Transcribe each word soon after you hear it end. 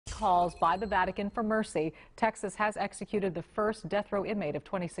calls by the Vatican for mercy. Texas has executed the first death row inmate of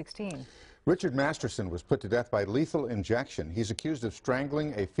 2016. Richard Masterson was put to death by lethal injection. He's accused of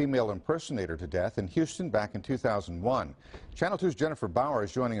strangling a female impersonator to death in Houston back in 2001. Channel 2's Jennifer Bauer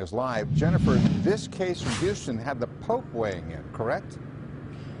is joining us live. Jennifer, this case from Houston had the Pope weighing in, correct?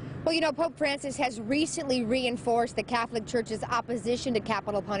 Well, you know, Pope Francis has recently reinforced the Catholic Church's opposition to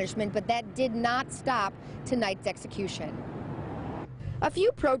capital punishment, but that did not stop tonight's execution. A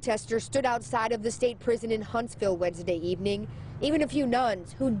few protesters stood outside of the state prison in Huntsville Wednesday evening. Even a few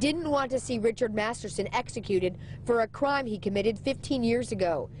nuns who didn't want to see Richard Masterson executed for a crime he committed 15 years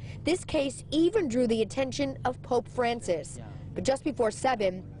ago. This case even drew the attention of Pope Francis. But just before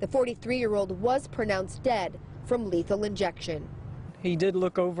 7, the 43-year-old was pronounced dead from lethal injection. He did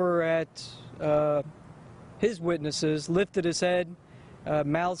look over at his witnesses, lifted his head,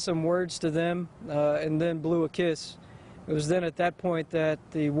 mouthed some words to them, and then blew a kiss. It was then at that point that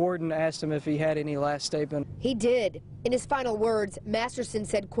the warden asked him if he had any last statement. He did. In his final words, Masterson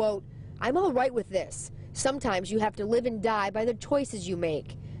said, quote, "I'm all right with this. Sometimes you have to live and die by the choices you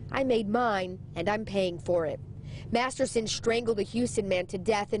make. I made mine, and I'm paying for it." Masterson strangled a Houston man to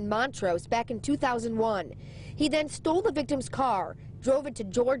death in Montrose back in 2001. He then stole the victim's car, drove it to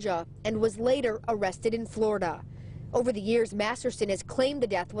Georgia, and was later arrested in Florida. Over the years, Masterson has claimed the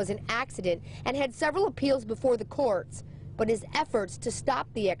death was an accident and had several appeals before the courts, but his efforts to stop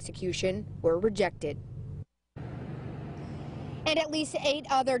the execution were rejected. And at least 8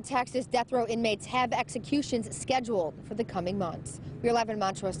 other Texas death row inmates have executions scheduled for the coming months. We're live in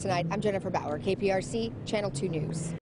Montrose tonight. I'm Jennifer Bauer, KPRC, Channel 2 News.